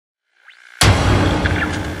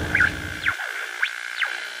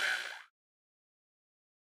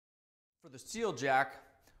seal jack,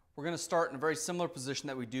 we're going to start in a very similar position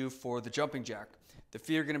that we do for the jumping jack. The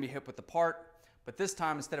feet are going to be hip width apart, but this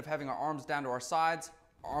time instead of having our arms down to our sides,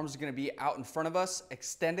 our arms are going to be out in front of us,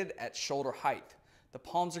 extended at shoulder height. The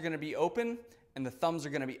palms are going to be open and the thumbs are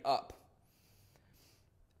going to be up.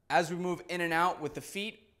 As we move in and out with the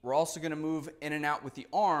feet, we're also going to move in and out with the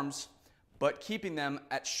arms, but keeping them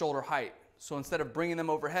at shoulder height. So instead of bringing them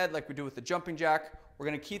overhead like we do with the jumping jack, we're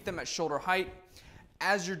going to keep them at shoulder height.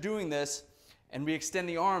 As you're doing this and we extend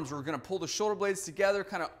the arms, we're going to pull the shoulder blades together,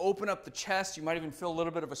 kind of open up the chest. You might even feel a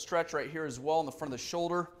little bit of a stretch right here as well in the front of the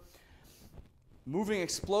shoulder. Moving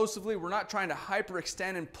explosively, we're not trying to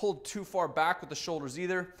hyperextend and pull too far back with the shoulders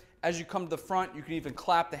either. As you come to the front, you can even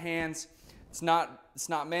clap the hands. It's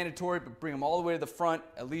not mandatory, but bring them all the way to the front,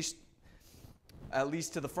 at least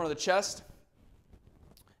to the front of the chest.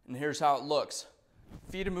 And here's how it looks.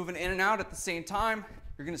 Feet are moving in and out at the same time.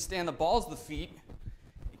 You're going to stand the balls of the feet,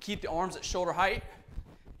 keep the arms at shoulder height,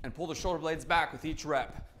 and pull the shoulder blades back with each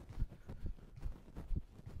rep.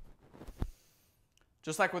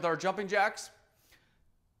 Just like with our jumping jacks,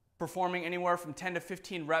 performing anywhere from 10 to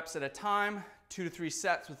 15 reps at a time, 2 to 3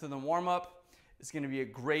 sets within the warm-up is going to be a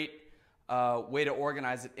great way to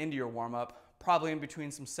organize it into your warm-up, probably in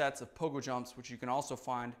between some sets of pogo jumps, which you can also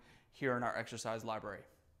find here in our exercise library.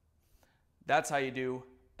 That's how you do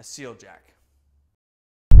a seal jack.